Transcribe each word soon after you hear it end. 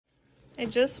I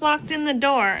just walked in the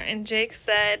door and Jake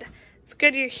said, it's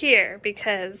good you're here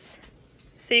because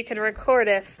so you can record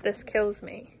if this kills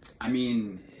me. I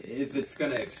mean, if it's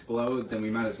gonna explode, then we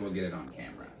might as well get it on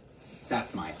camera.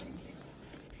 That's my thinking.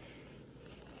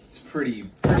 It's pretty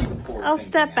poor I'll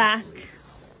thinking, step back.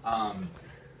 actually.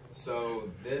 So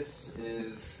this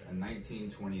is a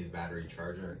 1920s battery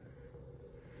charger.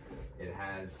 It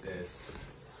has this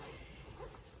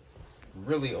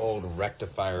really old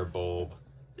rectifier bulb.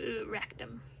 Ooh,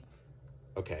 rectum.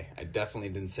 Okay, I definitely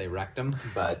didn't say rectum,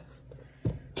 but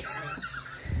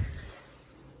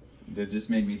that just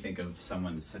made me think of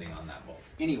someone sitting on that bulb.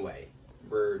 Anyway,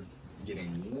 we're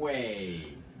getting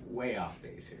way off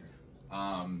base here.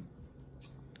 My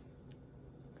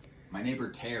neighbor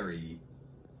Terry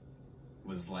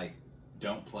was like,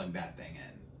 don't plug that thing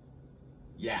in.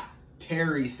 Yeah,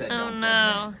 Terry said don't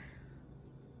plug it in.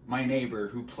 My neighbor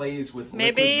who plays with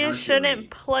Maybe liquid you mercury. shouldn't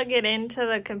plug it into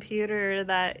the computer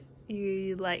that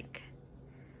you like.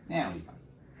 Yeah, it'll be fine.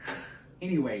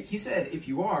 Anyway, he said if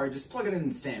you are, just plug it in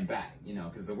and stand back, you know,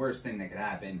 because the worst thing that could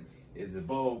happen is the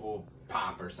bulb will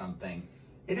pop or something.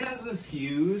 It has a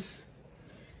fuse.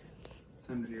 It's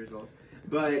 100 years old.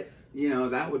 But, you know,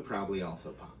 that would probably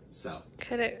also pop. So,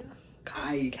 Could it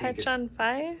catch on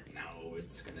fire? No,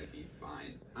 it's going to be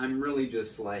fine. I'm really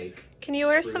just like... Can you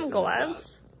wear some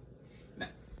gloves? No.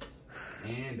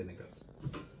 And in it goes.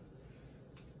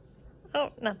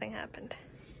 Oh, nothing happened.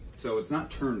 So it's not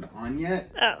turned on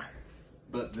yet. Oh.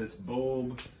 But this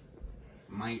bulb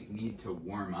might need to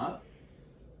warm up.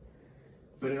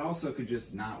 But it also could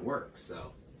just not work,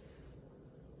 so.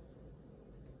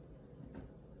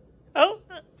 Oh.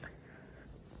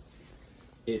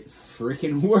 It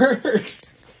freaking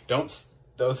works! Don't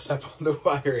step on the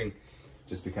wiring.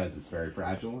 Just because it's very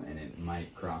fragile and it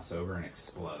might cross over and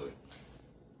explode.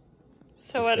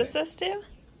 So what does this do?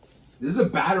 This is a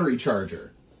battery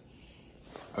charger.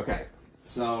 Okay,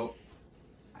 so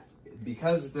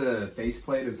because the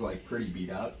faceplate is like pretty beat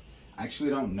up, I actually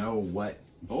don't know what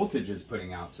voltage is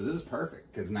putting out. So this is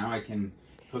perfect because now I can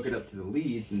hook it up to the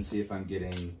leads and see if I'm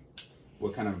getting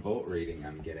what kind of volt rating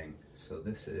I'm getting. So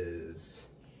this is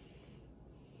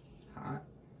hot.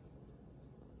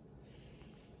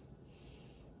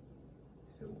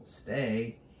 If it will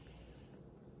stay.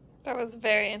 That was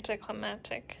very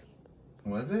anticlimactic.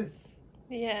 Was it?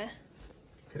 Yeah.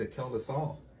 Could have killed us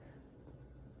all.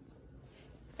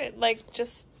 It like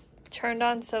just turned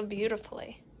on so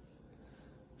beautifully.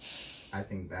 I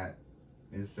think that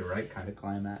is the right kind of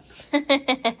climax.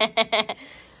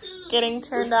 Getting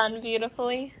turned on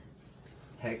beautifully.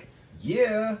 Heck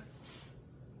yeah!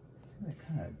 That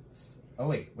kind of... Oh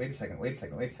wait a second. What is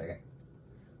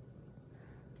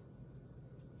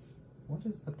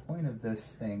the point of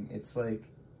this thing? It's like...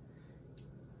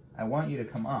 I want you to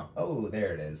come off. Oh,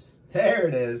 there it is. There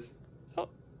it is! Oh.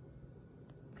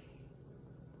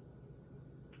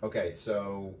 Okay,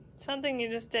 so... Something you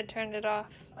just did turned it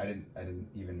off. I didn't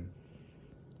even...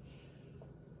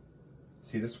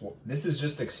 See, this is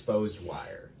just exposed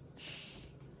wire.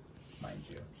 Mind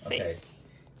you. Okay.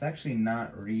 It's actually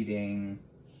not reading...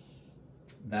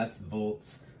 That's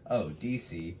volts. Oh,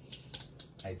 DC.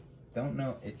 I don't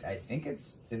know. I think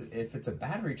it's... If it's a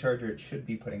battery charger, it should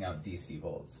be putting out DC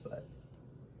volts, but...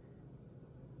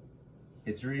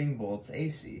 It's reading volts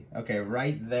AC. Okay,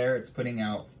 right there, it's putting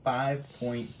out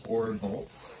 5.4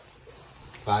 volts.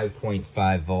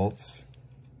 5.5 volts.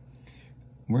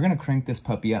 We're gonna crank this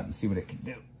puppy up and see what it can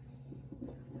do.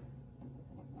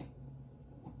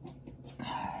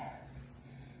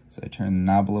 So I turn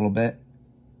the knob a little bit.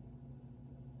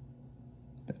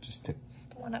 That just took...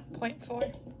 1 up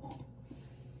 0.4.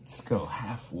 Let's go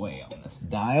halfway on this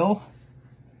dial.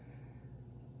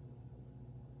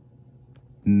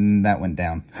 That went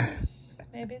down.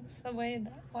 Maybe it's the way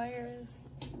that wire is.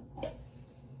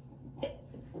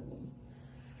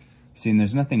 See, and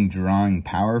there's nothing drawing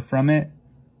power from it.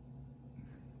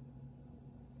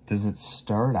 Does it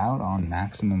start out on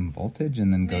maximum voltage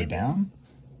and then go down?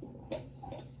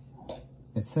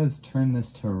 It says turn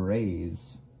this to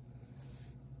raise.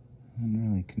 I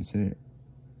didn't really consider it.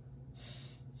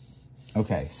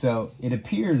 Okay, so it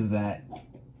appears that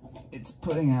it's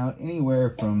putting out anywhere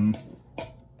from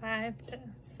 5 to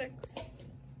 6.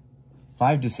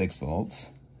 5 to 6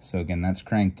 volts. So again, that's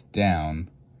cranked down.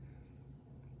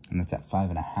 And that's at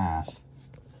 5.5.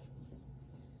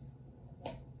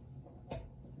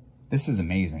 This is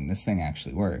amazing. This thing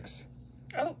actually works.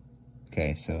 Oh.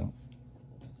 Okay, so.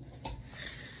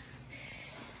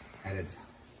 And it's.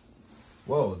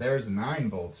 Whoa, there's 9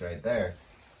 volts right there.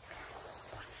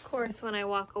 Of course, when I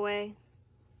walk away.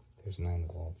 There's 9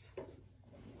 volts.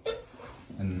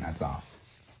 And that's off.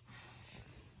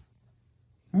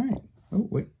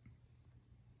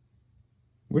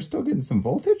 We're still getting some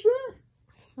voltage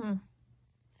there?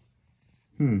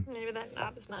 Maybe that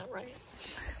knob is not right.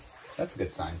 That's a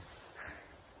good sign.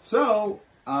 So,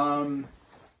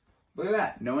 look at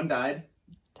that. No one died.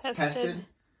 It's tested.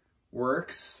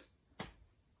 Works.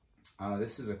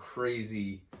 This is a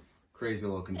crazy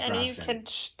little contraption. And you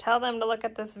could tell them to look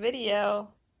at this video.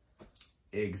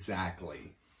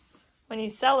 Exactly. When you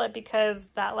sell it, because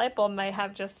that light bulb may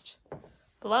have just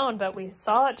blown, but we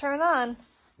saw it turn on.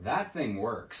 That thing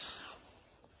works.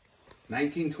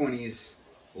 1920s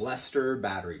Lester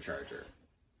battery charger.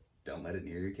 Don't let it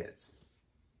near your kids.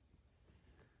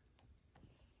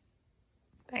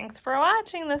 Thanks for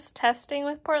watching this testing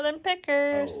with Portland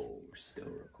Pickers. Oh, we're still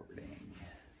recording.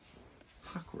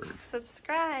 Awkward.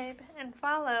 Subscribe and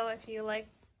follow if you like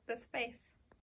this face.